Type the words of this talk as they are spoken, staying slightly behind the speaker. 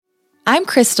I'm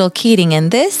Crystal Keating,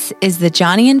 and this is the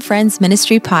Joni and Friends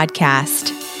Ministry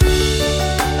Podcast.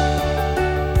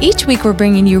 Each week, we're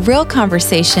bringing you real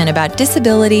conversation about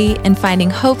disability and finding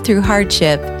hope through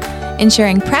hardship, and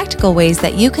sharing practical ways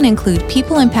that you can include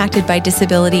people impacted by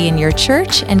disability in your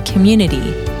church and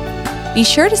community. Be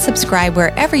sure to subscribe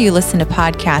wherever you listen to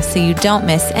podcasts so you don't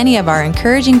miss any of our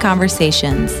encouraging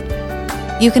conversations.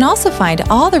 You can also find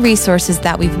all the resources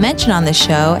that we've mentioned on the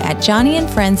show at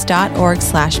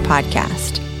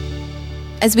joniandfriends.org/podcast.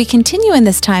 As we continue in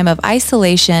this time of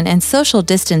isolation and social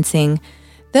distancing,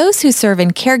 those who serve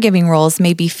in caregiving roles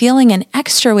may be feeling an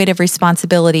extra weight of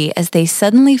responsibility as they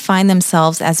suddenly find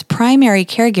themselves as primary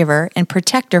caregiver and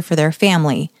protector for their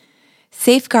family,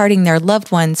 safeguarding their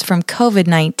loved ones from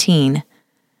COVID-19.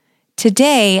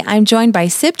 Today, I'm joined by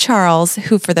Sib Charles,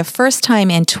 who for the first time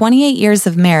in 28 years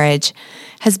of marriage,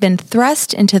 has been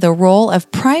thrust into the role of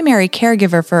primary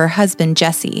caregiver for her husband,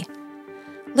 Jesse.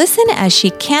 Listen as she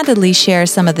candidly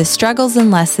shares some of the struggles and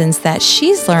lessons that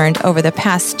she's learned over the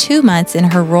past 2 months in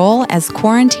her role as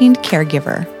quarantined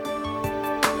caregiver.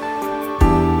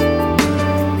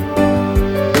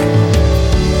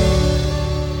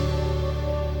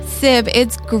 Sib,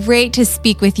 it's great to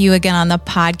speak with you again on the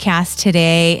podcast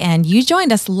today. And you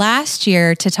joined us last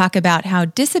year to talk about how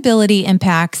disability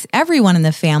impacts everyone in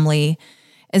the family,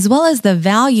 as well as the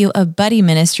value of buddy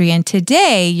ministry. And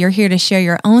today, you're here to share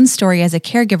your own story as a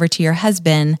caregiver to your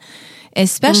husband,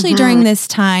 especially during this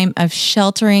time of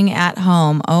sheltering at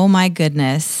home. Oh my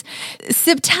goodness.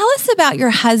 Sib, tell us about your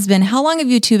husband. How long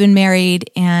have you two been married?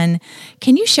 And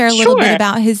can you share a little bit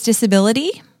about his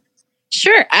disability?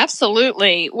 Sure,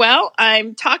 absolutely. Well,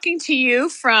 I'm talking to you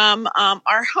from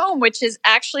our home, which is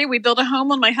actually, we built a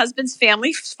home on my husband's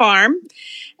family farm.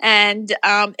 And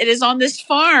it is on this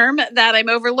farm that I'm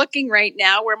overlooking right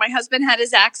now where my husband had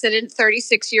his accident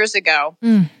 36 years ago.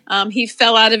 He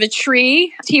fell out of a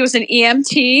tree. He was an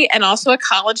EMT and also a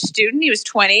college student. He was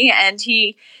 20 and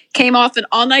he came off an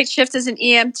all-night shift as an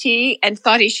EMT and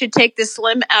thought he should take this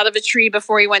limb out of a tree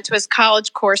before he went to his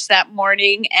college course that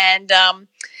morning. And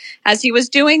as he was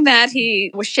doing that,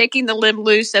 he was shaking the limb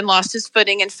loose and lost his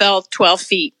footing and fell 12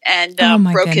 feet and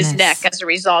broke his neck as a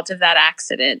result of that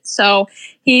accident. So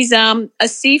he's a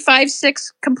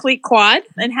C5-6 complete quad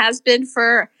and has been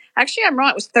for, actually, I'm wrong,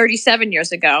 it was 37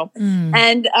 years ago.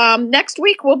 And next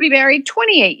week, we'll be married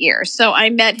 28 years. So I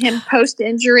met him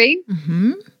post-injury.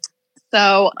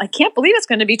 So I can't believe it's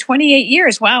going to be 28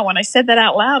 years. Wow. When I said that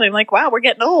out loud, I'm like, wow, we're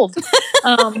getting old.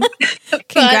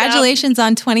 Congratulations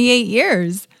on 28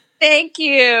 years. Thank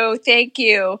you. Thank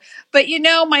you. But you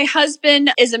know, my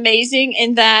husband is amazing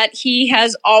in that he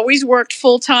has always worked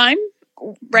full time.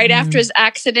 Right after his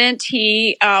accident,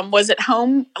 he was at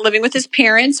home living with his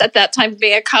parents, at that time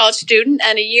being a college student.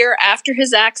 And a year after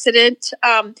his accident,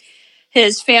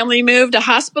 his family moved a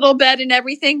hospital bed and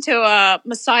everything to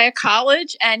Messiah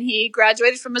College. And he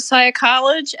graduated from Messiah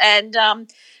College and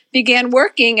began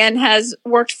working and has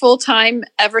worked full-time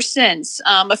ever since.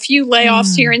 A few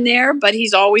layoffs here and there, but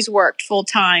he's always worked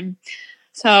full-time.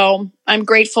 So I'm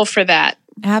grateful for that.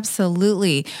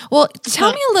 Absolutely. Well,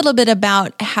 tell me a little bit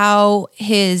about how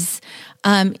his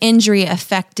injury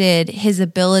affected his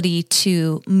ability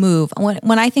to move.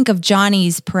 When I think of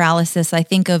Johnny's paralysis, I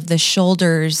think of the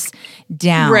shoulders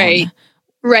down. Right.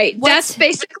 That's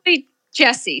basically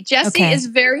Jesse. Jesse is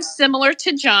very similar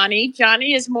to Johnny.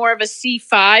 Johnny is more of a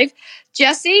C5.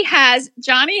 Johnny has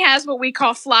what we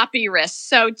call floppy wrists.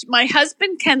 So my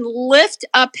husband can lift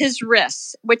up his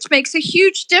wrists, which makes a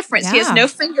huge difference. He has no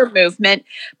finger movement,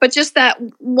 but just that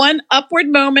one upward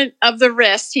moment of the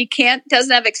wrist. He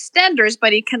doesn't have extenders,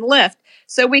 but he can lift.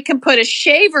 So we can put a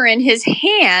shaver in his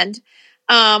hand.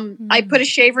 I put a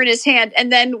shaver in his hand,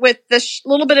 and then with the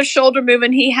little bit of shoulder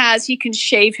movement he can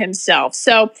shave himself.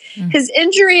 So his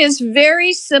injury is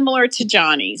very similar to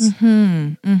Johnny's.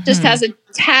 Just has a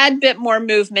tad bit more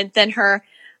movement than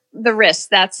the wrist.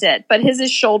 That's it. But his is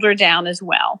shoulder down as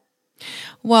well.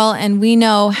 Well, and we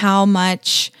know how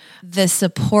much the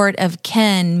support of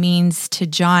Ken means to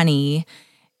Johnny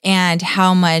and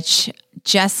how much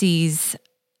Jesse's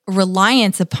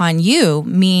reliance upon you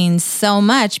means so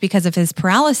much because of his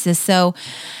paralysis. So,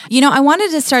 I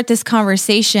wanted to start this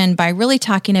conversation by really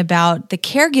talking about the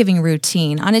caregiving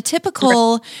routine on a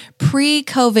typical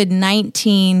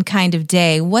pre-COVID-19 kind of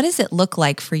day. What does it look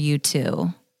like for you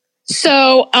two?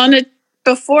 So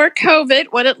before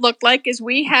COVID, what it looked like is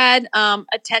we had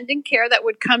attendant care that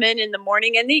would come in the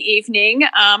morning and the evening.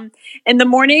 In the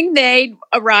morning, they'd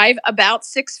arrive about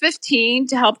 6:15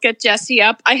 to help get Jesse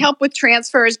up. I help with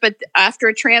transfers, but after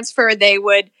a transfer, they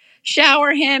would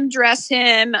shower him, dress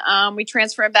him. We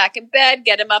transfer him back in bed,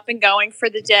 get him up and going for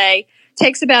the day.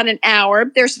 takes about an hour.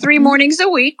 There's 3 mornings a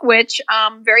week, which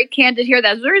very candid here.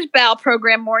 There's bowel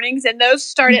program mornings, and those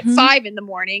start at 5 in the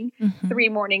morning, 3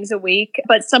 mornings a week.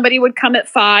 But somebody would come at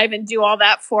 5 and do all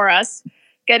that for us.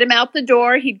 Get him out the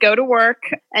door. He'd go to work.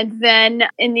 And then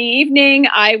in the evening,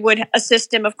 I would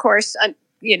assist him, of course,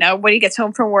 when he gets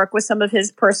home from work with some of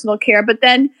his personal care. But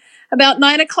then about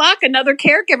 9 o'clock, another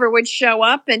caregiver would show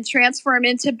up and transfer him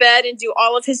into bed and do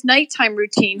all of his nighttime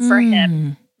routine for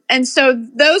him. And so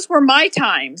those were my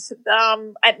times.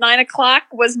 At 9 o'clock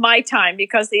was my time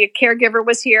because the caregiver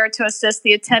was here to assist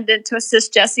the attendant, to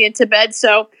assist Jesse into bed.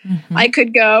 So I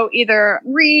could go either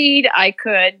read, I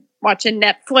could watch a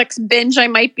Netflix binge I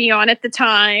might be on at the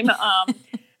time.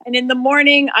 And in the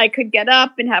morning, I could get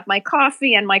up and have my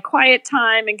coffee and my quiet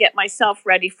time and get myself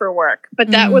ready for work.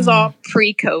 But that was all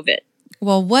pre-COVID.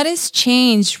 Well, what has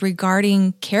changed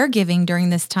regarding caregiving during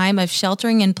this time of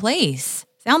sheltering in place?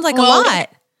 Sounds like a lot.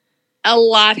 A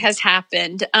lot has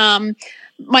happened.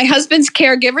 My husband's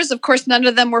caregivers, of course, none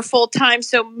of them were full-time.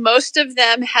 So most of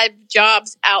them had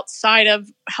jobs outside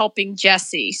of helping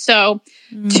Jesse. So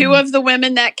 2 of the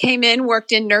women that came in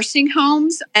worked in nursing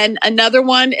homes, and another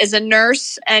one is a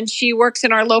nurse, and she works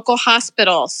in our local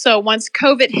hospital. So once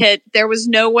COVID hit, there was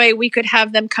no way we could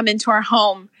have them come into our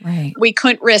home. Right. We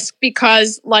couldn't risk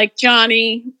because, like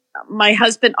Johnny, my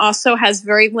husband also has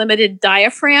very limited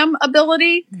diaphragm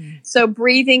ability. So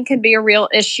breathing can be a real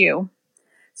issue.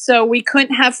 So we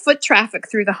couldn't have foot traffic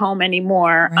through the home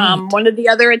anymore. Right. One of the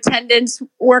other attendants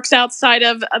works outside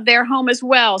of their home as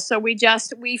well. So we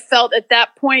felt at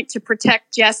that point to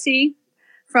protect Jesse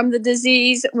from the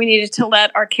disease, we needed to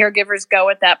let our caregivers go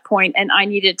at that point, and I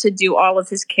needed to do all of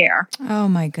his care. Oh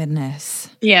my goodness.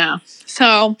 Yeah.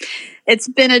 So it's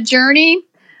been a journey,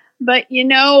 but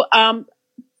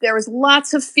there was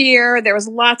lots of fear. There was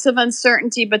lots of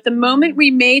uncertainty. But the moment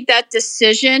we made that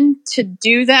decision to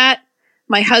do that,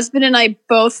 my husband and I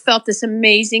both felt this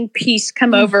amazing peace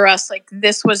come over us. Like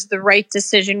this was the right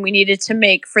decision we needed to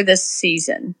make for this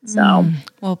season. So,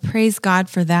 well, praise God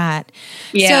for that.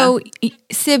 Yeah. So,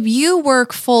 Sib, you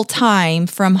work full time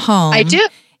from home. I do.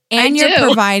 And you're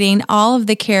providing all of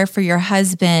the care for your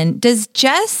husband. Is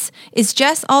Jess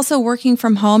also working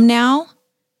from home now?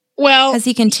 Well, has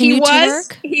he continued to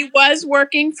work? He was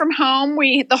working from home.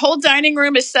 The whole dining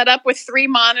room is set up with 3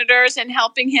 monitors and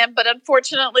helping him. But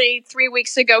unfortunately, 3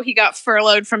 weeks ago, he got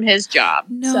furloughed from his job.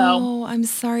 No, I'm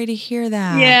sorry to hear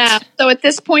that. Yeah. So at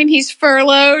this point, he's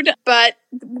furloughed. But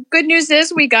good news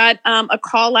is we got a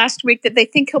call last week that they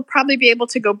think he'll probably be able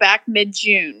to go back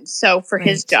mid-June. So for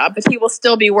his job, but he will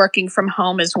still be working from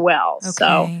home as well. Okay.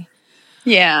 So.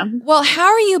 Yeah. Well, how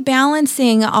are you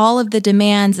balancing all of the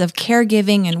demands of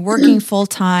caregiving and working full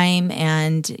time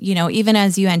and, even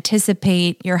as you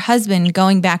anticipate your husband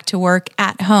going back to work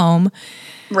at home?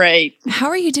 Right. How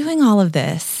are you doing all of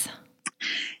this?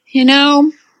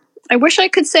 I wish I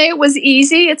could say it was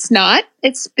easy. It's not.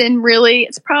 It's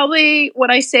probably what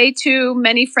I say to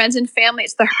many friends and family.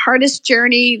 It's the hardest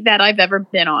journey that I've ever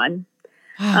been on.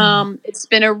 It's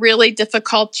been a really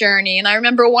difficult journey. And I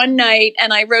remember one night,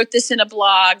 and I wrote this in a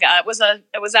blog. It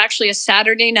was actually a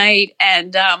Saturday night,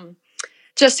 and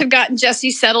just had gotten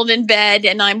Jesse settled in bed,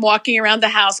 and I'm walking around the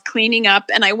house cleaning up,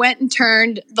 and I went and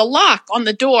turned the lock on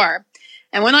the door.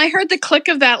 And when I heard the click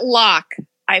of that lock,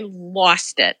 I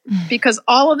lost it because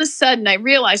all of a sudden I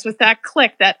realized with that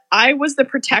click that I was the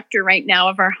protector right now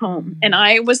of our home, and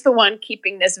I was the one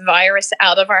keeping this virus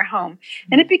out of our home.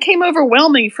 And it became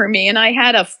overwhelming for me, and I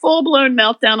had a full-blown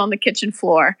meltdown on the kitchen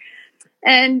floor.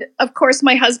 And of course,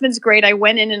 my husband's great. I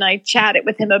went in and I chatted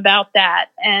with him about that,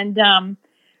 and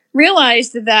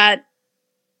realized that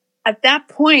at that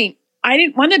point, I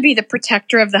didn't want to be the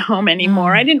protector of the home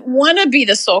anymore. I didn't want to be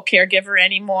the sole caregiver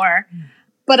anymore.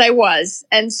 But I was.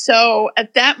 And so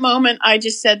at that moment, I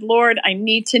just said, Lord, I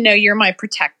need to know you're my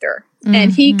protector.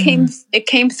 And it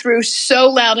came through so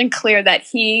loud and clear that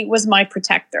he was my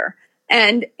protector.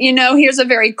 And, here's a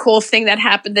very cool thing that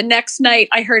happened. The next night,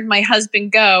 I heard my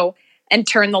husband go and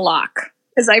turn the lock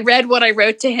because I read what I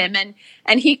wrote to him.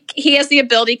 And he has the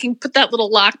ability, he can put that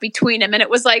little lock between him. And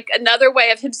it was like another way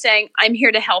of him saying, I'm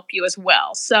here to help you as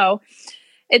well. So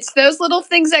it's those little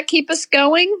things that keep us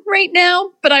going right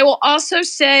now. But I will also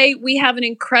say we have an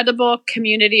incredible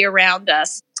community around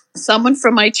us. Someone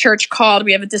from my church called.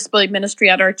 We have a disability ministry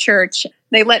at our church.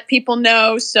 They let people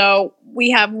know. So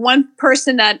we have one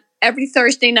person that every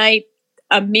Thursday night,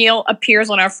 a meal appears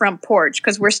on our front porch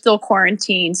because we're still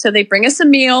quarantined. So they bring us a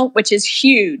meal, which is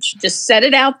huge. Just set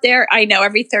it out there. I know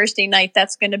every Thursday night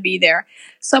that's going to be there.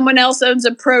 Someone else owns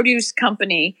a produce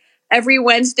company. Every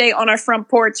Wednesday on our front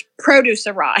porch, produce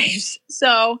arrives.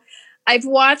 So I've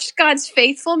watched God's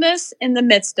faithfulness in the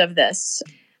midst of this.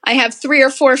 I have 3 or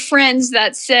 4 friends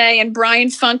that say, and Brian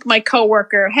Funk, my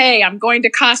coworker, hey, I'm going to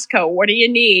Costco. What do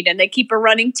you need? And they keep a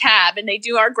running tab and they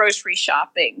do our grocery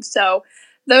shopping. So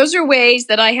those are ways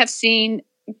that I have seen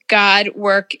God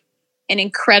work in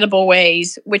incredible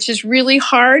ways, which is really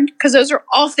hard because those are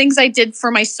all things I did for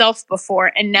myself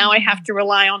before. And now I have to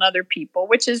rely on other people,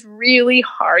 which is really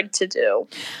hard to do.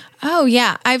 Oh,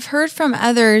 yeah. I've heard from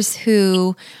others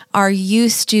who are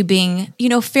used to being,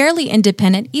 fairly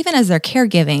independent, even as they're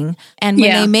caregiving. And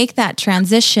when they make that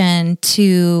transition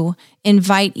to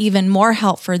invite even more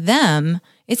help for them,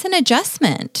 it's an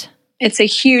adjustment. It's a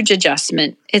huge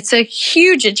adjustment. It's a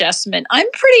huge adjustment. I'm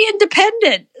pretty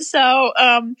independent. So,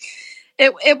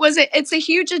 it's a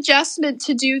huge adjustment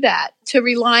to do that, to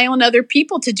rely on other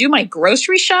people to do my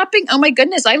grocery shopping. Oh my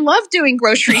goodness, I love doing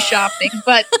grocery shopping,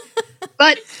 but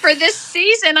for this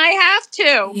season I have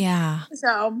to. Yeah.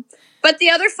 So, but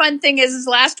the other fun thing is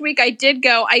last week I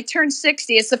turned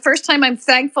 60. It's the first time I'm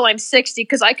thankful I'm 60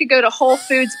 because I could go to Whole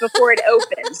Foods before it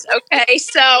opens. Okay.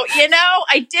 So,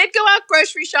 I did go out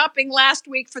grocery shopping last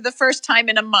week for the first time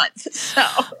in a month. So,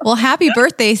 well, happy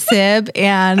birthday, Sib.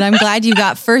 And I'm glad you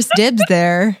got first dibs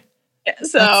there.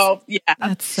 So,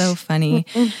 That's so funny.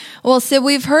 Well, Sib,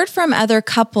 we've heard from other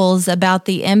couples about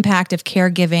the impact of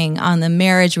caregiving on the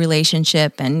marriage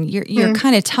relationship, and you're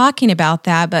kind of talking about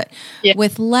that, but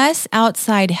with less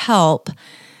outside help,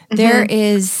 there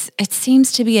is, it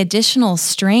seems to be additional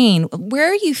strain. Where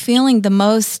are you feeling the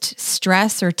most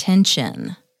stress or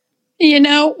tension?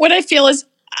 What I feel is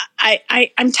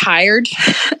I'm tired,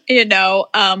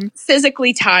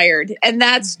 physically tired. And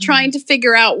that's trying to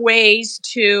figure out ways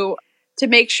to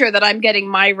make sure that I'm getting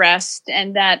my rest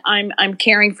and that I'm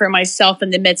caring for myself in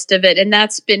the midst of it. And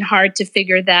that's been hard to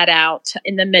figure that out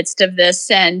in the midst of this.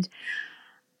 And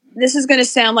this is going to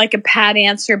sound like a pat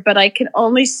answer, but I can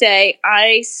only say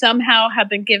I somehow have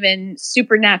been given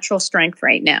supernatural strength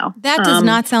right now. That does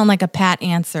not sound like a pat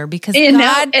answer because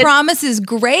God promises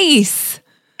grace.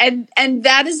 And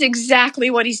that is exactly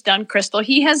what he's done, Crystal.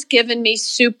 He has given me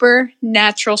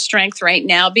supernatural strength right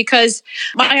now because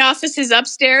my office is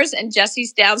upstairs and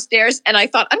Jesse's downstairs. And I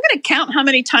thought, I'm going to count how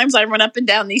many times I run up and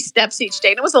down these steps each day.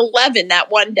 And it was 11 that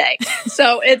one day.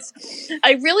 So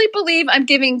I really believe I'm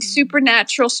giving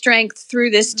supernatural strength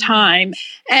through this time.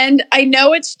 And I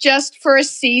know it's just for a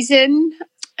season.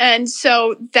 And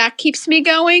so that keeps me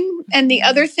going. And the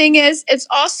other thing is,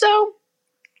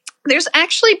 there's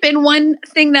actually been one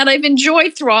thing that I've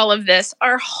enjoyed through all of this.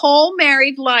 Our whole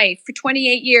married life for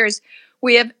 28 years,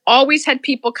 we have always had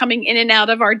people coming in and out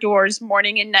of our doors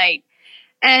morning and night.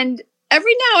 And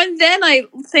every now and then I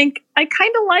think I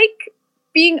kind of like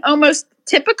being almost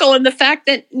typical in the fact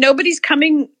that nobody's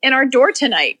coming in our door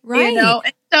tonight. Right.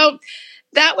 And so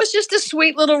that was just a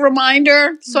sweet little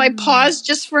reminder. So I paused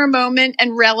just for a moment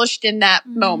and relished in that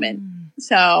moment.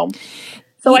 So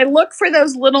I look for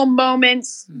those little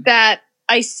moments that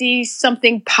I see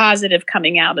something positive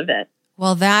coming out of it.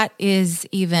 Well, that is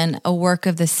even a work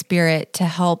of the Spirit to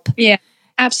help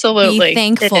absolutely be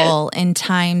thankful in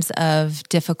times of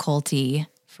difficulty,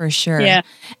 for sure. Yeah.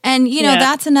 And,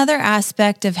 that's another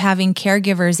aspect of having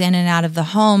caregivers in and out of the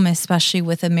home, especially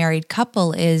with a married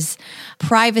couple, is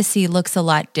privacy looks a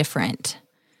lot different.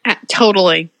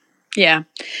 Totally. Yeah,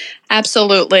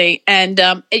 absolutely. And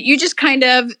you just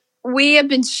we have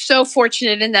been so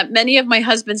fortunate in that many of my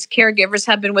husband's caregivers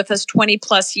have been with us 20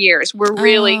 plus years. We're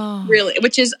really,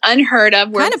 which is unheard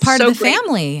of. We're kind of part of the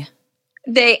family.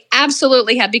 They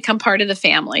absolutely have become part of the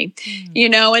family,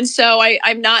 and so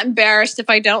I'm not embarrassed if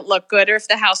I don't look good or if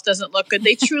the house doesn't look good.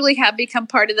 They truly have become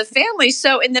part of the family.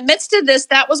 So in the midst of this,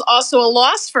 that was also a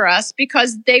loss for us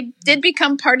because they did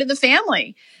become part of the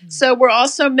family. So we're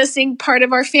also missing part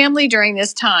of our family during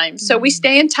this time. So we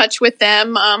stay in touch with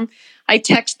them. I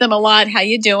text them a lot, how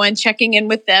you doing, checking in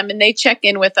with them, and they check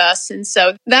in with us. And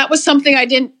so that was something I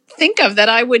didn't think of, that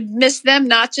I would miss them,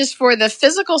 not just for the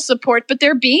physical support, but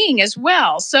their being as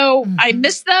well. So I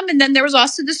miss them. And then there was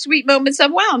also the sweet moments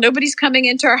of, wow, nobody's coming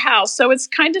into our house. So it's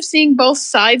kind of seeing both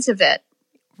sides of it.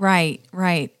 Right.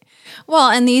 Well,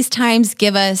 and these times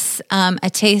give us a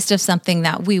taste of something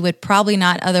that we would probably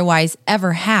not otherwise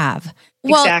ever have.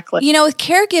 Well, exactly. With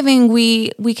caregiving,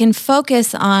 we can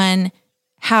focus on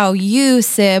how you,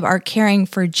 Sib, are caring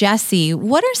for Jesse.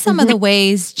 What are some of the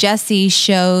ways Jesse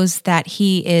shows that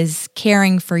he is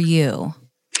caring for you?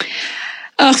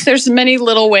 Oh, there's many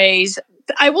little ways.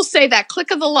 I will say that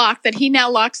click of the lock, that he now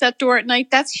locks that door at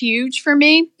night, that's huge for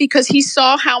me because he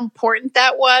saw how important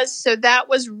that was. So that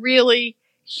was really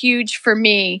huge for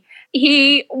me.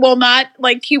 he will not,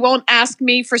 like, he won't ask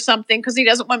me for something because he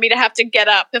doesn't want me to have to get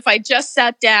up. If I just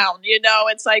sat down,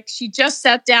 it's like, she just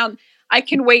sat down, I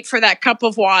can wait for that cup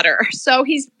of water. So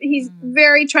he's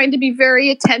very trying to be very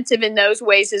attentive in those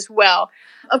ways as well.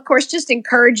 Of course, just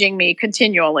encouraging me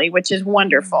continually, which is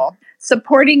wonderful.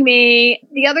 Supporting me.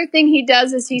 The other thing he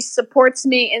does is he supports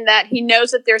me in that he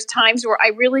knows that there's times where I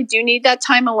really do need that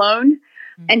time alone.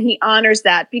 And he honors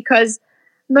that, because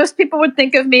most people would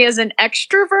think of me as an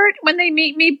extrovert when they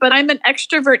meet me, but I'm an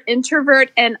extrovert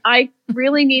introvert, and I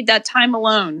really need that time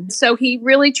alone. So he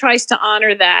really tries to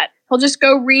honor that. He'll just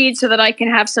go read so that I can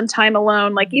have some time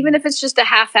alone, like even if it's just a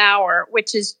half hour,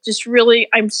 which is just really,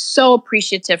 I'm so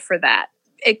appreciative for that.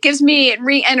 It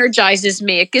re-energizes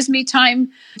me. It gives me time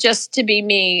just to be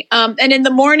me. And in the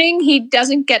morning, he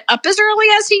doesn't get up as early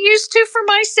as he used to for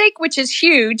my sake, which is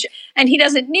huge. And he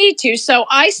doesn't need to. So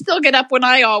I still get up when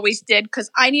I always did, because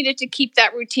I needed to keep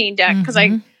that routine down, because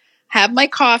I have my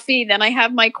coffee, then I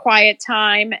have my quiet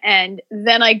time, and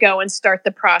then I go and start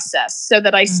the process so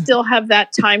that I still have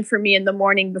that time for me in the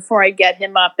morning before I get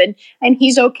him up. And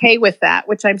he's okay with that,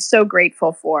 which I'm so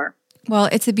grateful for. Well,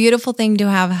 it's a beautiful thing to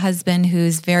have a husband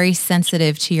who's very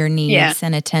sensitive to your needs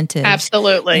and attentive.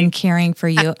 Absolutely. And caring for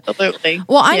you. Absolutely.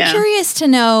 Well, I'm curious to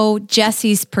know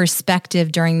Jesse's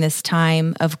perspective during this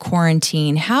time of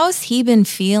quarantine. How's he been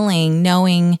feeling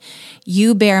knowing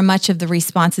you bear much of the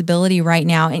responsibility right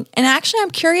now? And actually,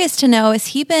 I'm curious to know, has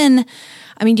he been,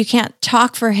 I mean, you can't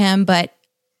talk for him, but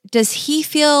does he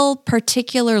feel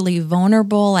particularly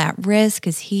vulnerable, at risk?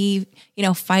 Is he,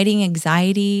 fighting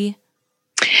anxiety?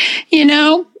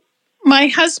 My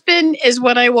husband is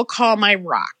what I will call my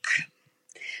rock.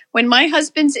 When my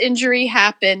husband's injury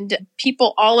happened,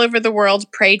 people all over the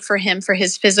world prayed for him for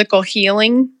his physical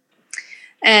healing.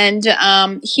 And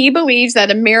he believes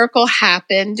that a miracle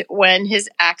happened when his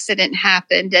accident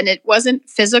happened. And it wasn't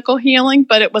physical healing,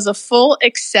 but it was a full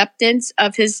acceptance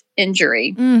of his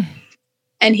injury.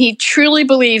 And he truly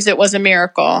believes it was a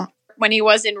miracle. When he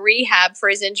was in rehab for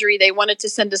his injury, they wanted to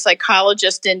send a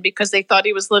psychologist in because they thought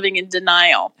he was living in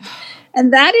denial.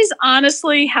 And that is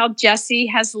honestly how Jesse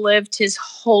has lived his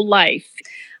whole life.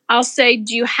 I'll say,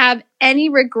 do you have any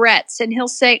regrets? And he'll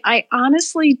say, I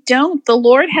honestly don't. The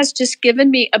Lord has just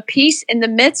given me a peace in the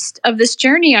midst of this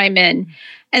journey I'm in.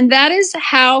 And that is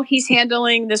how he's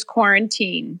handling this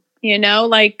quarantine.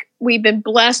 Like, we've been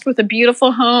blessed with a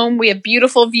beautiful home. We have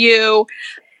beautiful view.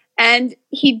 And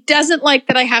he doesn't like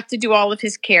that I have to do all of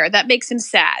his care. That makes him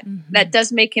sad. That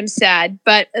does make him sad.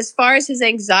 But as far as his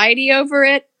anxiety over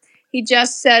it, he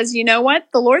just says, you know what?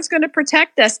 The Lord's going to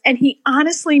protect us. And he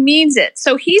honestly means it.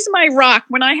 So he's my rock.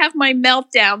 When I have my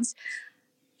meltdowns,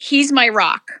 he's my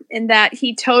rock, in that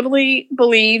he totally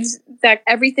believes that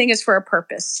everything is for a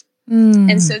purpose.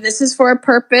 And so this is for a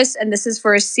purpose, and this is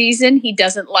for a season. He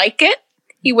doesn't like it.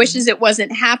 He wishes it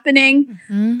wasn't happening,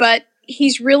 but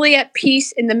he's really at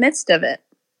peace in the midst of it.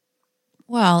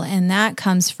 Well, and that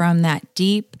comes from that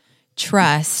deep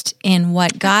trust in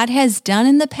what God has done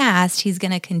in the past, he's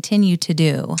going to continue to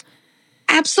do.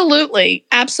 Absolutely.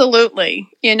 Absolutely.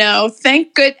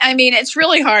 Thank good. I mean, it's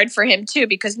really hard for him too,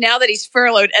 because now that he's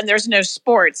furloughed and there's no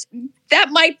sports, that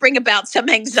might bring about some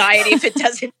anxiety if it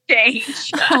doesn't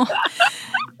change.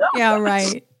 Yeah,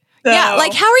 right. So, yeah.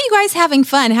 Like, how are you guys having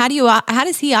fun? How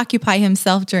does he occupy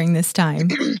himself during this time?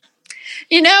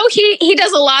 He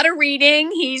does a lot of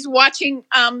reading. He's watching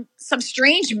some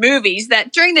strange movies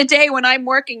that during the day when I'm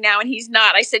working now and he's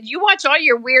not, I said, you watch all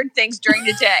your weird things during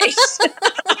the day.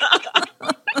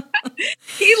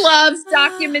 He loves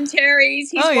documentaries.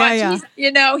 He's watching,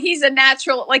 he's a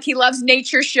natural, like, he loves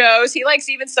nature shows. He likes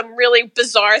even some really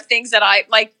bizarre things that I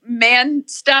like, man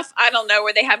stuff. I don't know,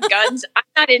 where they have guns. I'm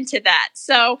not into that.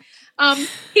 So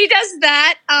he does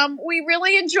that. We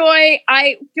really enjoy,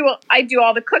 I do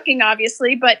all the cooking,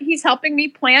 obviously, but he's helping me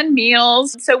plan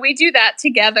meals. So we do that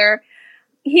together.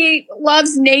 He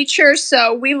loves nature.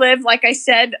 So we live, like I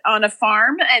said, on a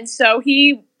farm. And so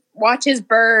he watches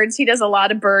birds. He does a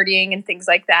lot of birding and things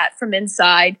like that from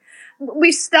inside.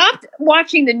 We stopped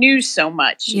watching the news so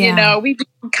much. We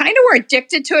kind of were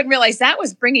addicted to it and realized that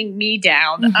was bringing me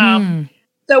down.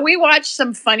 So we watch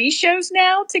some funny shows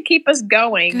now to keep us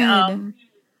going.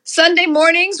 Sunday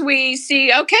mornings, we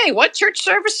see, okay, what church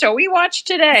service shall we watch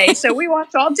today? So we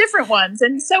watch all different ones.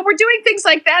 And so we're doing things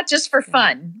like that just for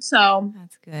fun. So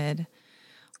that's good.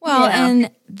 Well,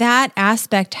 and that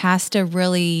aspect has to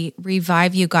really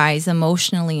revive you guys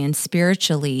emotionally and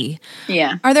spiritually.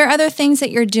 Yeah. Are there other things that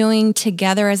you're doing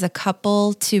together as a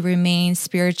couple to remain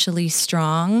spiritually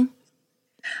strong?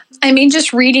 I mean,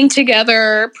 just reading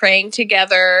together, praying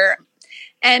together.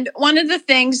 And one of the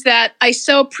things that I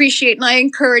so appreciate and I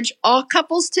encourage all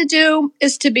couples to do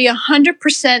is to be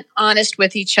 100% honest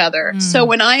with each other. So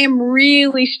when I am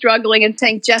really struggling and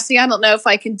saying, Jesse, I don't know if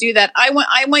I can do that. I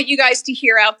want you guys to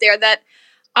hear out there that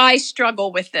I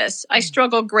struggle with this. I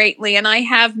struggle greatly and I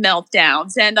have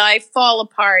meltdowns and I fall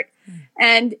apart.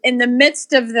 And in the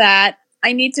midst of that,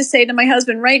 I need to say to my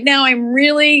husband, right now, I'm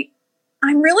really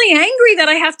angry that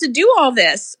I have to do all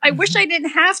this. I wish I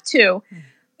didn't have to.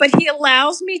 But he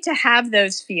allows me to have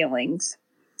those feelings,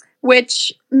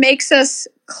 which makes us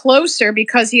closer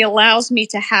because he allows me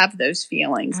to have those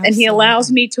feelings. Absolutely. And he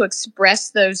allows me to express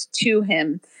those to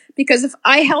him. Because if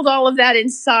I held all of that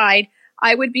inside,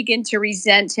 I would begin to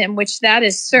resent him, which that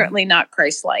is certainly not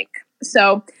Christ-like.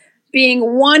 So being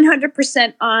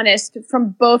 100% honest from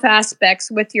both aspects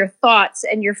with your thoughts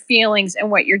and your feelings and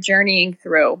what you're journeying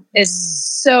through is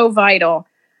so vital.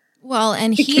 Well,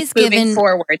 and he's given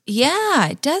forward. Yeah,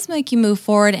 it does make you move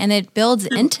forward and it builds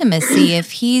intimacy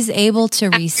if he's able to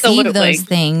receive those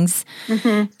things.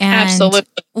 And Absolutely.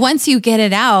 Once you get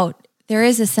it out, there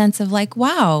is a sense of like,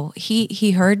 wow,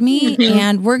 he heard me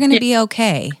and we're going to be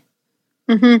okay.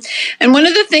 And one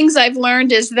of the things I've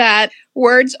learned is that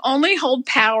words only hold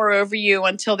power over you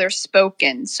until they're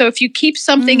spoken. So if you keep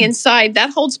something inside, that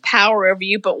holds power over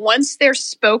you. But once they're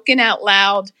spoken out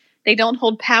loud, they don't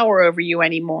hold power over you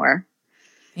anymore.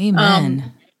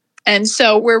 Amen. And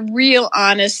so we're real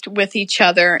honest with each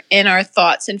other in our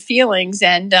thoughts and feelings.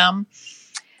 And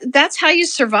that's how you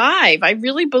survive. I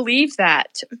really believe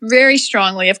that very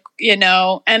strongly, and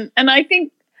I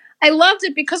think I loved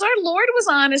it because our Lord was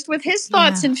honest with his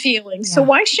thoughts and feelings. Yeah. So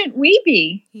why shouldn't we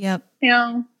be? Yep.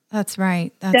 That's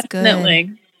right. That's definitely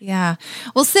good. Yeah.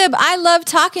 Well, Sib, I love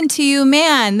talking to you.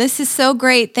 Man, this is so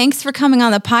great. Thanks for coming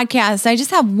on the podcast. I just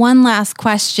have one last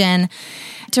question.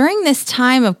 During this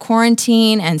time of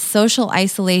quarantine and social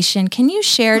isolation, can you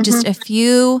share just a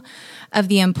few of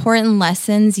the important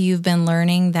lessons you've been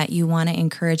learning that you want to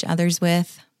encourage others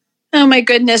with? Oh my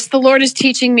goodness, the Lord is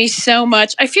teaching me so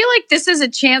much. I feel like this is a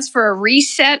chance for a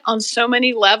reset on so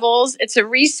many levels. It's a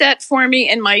reset for me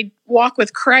in my walk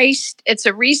with Christ. It's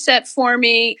a reset for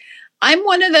me. I'm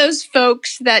one of those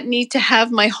folks that need to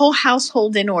have my whole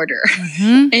household in order.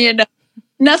 And,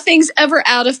 nothing's ever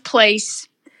out of place.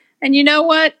 And you know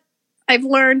what? I've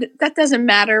learned that doesn't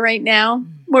matter right now.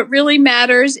 What really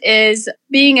matters is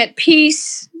being at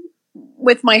peace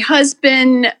with my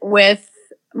husband, with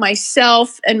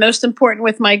myself, and most important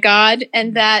with my God,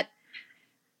 and that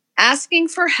asking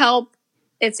for help,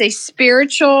 it's a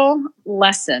spiritual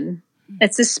lesson.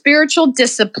 It's a spiritual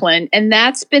discipline. And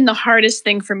that's been the hardest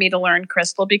thing for me to learn,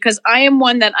 Crystal, because I am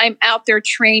one that I'm out there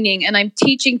training and I'm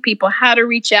teaching people how to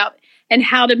reach out and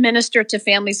how to minister to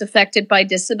families affected by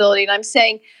disability. And I'm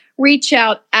saying, reach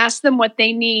out, ask them what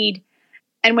they need.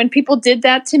 And when people did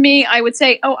that to me, I would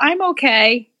say, oh, I'm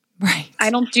okay. Right.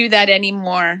 I don't do that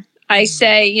anymore. I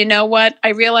say, you know what?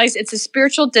 I realize it's a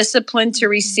spiritual discipline to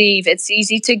receive. It's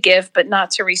easy to give, but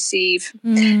not to receive.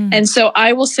 And so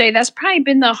I will say that's probably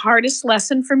been the hardest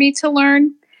lesson for me to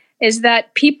learn is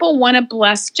that people want to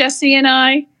bless Jesse and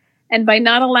I. And by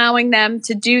not allowing them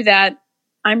to do that,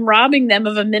 I'm robbing them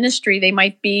of a ministry they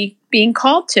might be being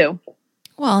called to.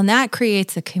 Well, and that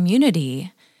creates a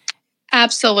community.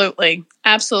 Absolutely.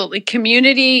 Absolutely.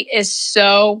 Community is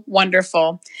so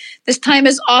wonderful. This time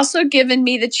has also given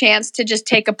me the chance to just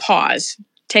to pause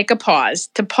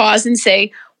and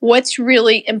say, what's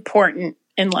really important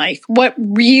in life? What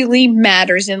really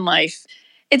matters in life?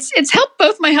 It's helped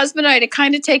both my husband and I to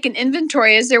kind of take an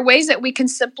inventory. Is there ways that we can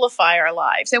simplify our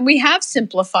lives? And we have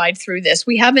simplified through this.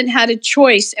 We haven't had a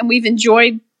choice, and we've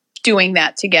enjoyed doing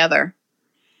that together.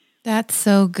 That's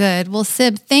so good. Well,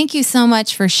 Sib, thank you so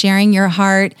much for sharing your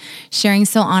heart, sharing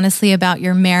so honestly about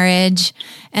your marriage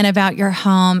and about your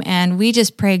home. And we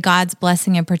just pray God's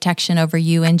blessing and protection over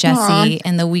you and Jesse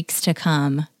in the weeks to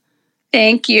come.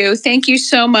 Thank you. Thank you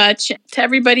so much. To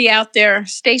everybody out there,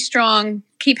 stay strong.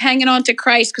 Keep hanging on to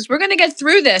Christ because we're going to get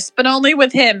through this, but only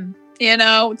with him.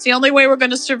 It's the only way we're going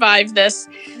to survive this.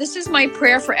 This is my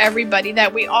prayer for everybody,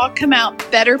 that we all come out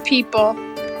better people,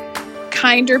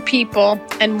 kinder people,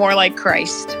 and more like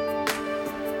Christ.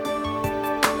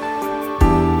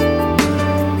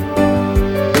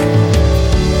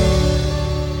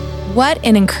 What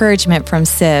an encouragement from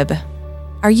Sib.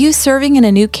 Are you serving in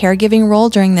a new caregiving role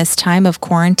during this time of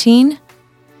quarantine?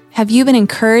 Have you been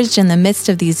encouraged in the midst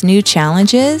of these new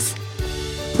challenges?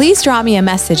 Please drop me a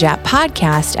message at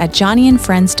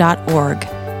podcast@johnnyandfriends.org.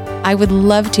 I would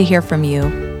love to hear from you.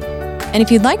 And if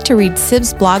you'd like to read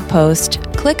Sib's blog post,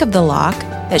 Click of the Lock,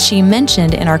 that she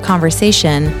mentioned in our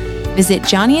conversation, visit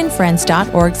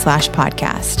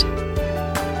johnnyandfriends.org/podcast.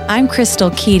 I'm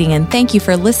Crystal Keating, and thank you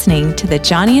for listening to the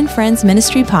Joni and Friends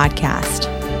Ministry Podcast.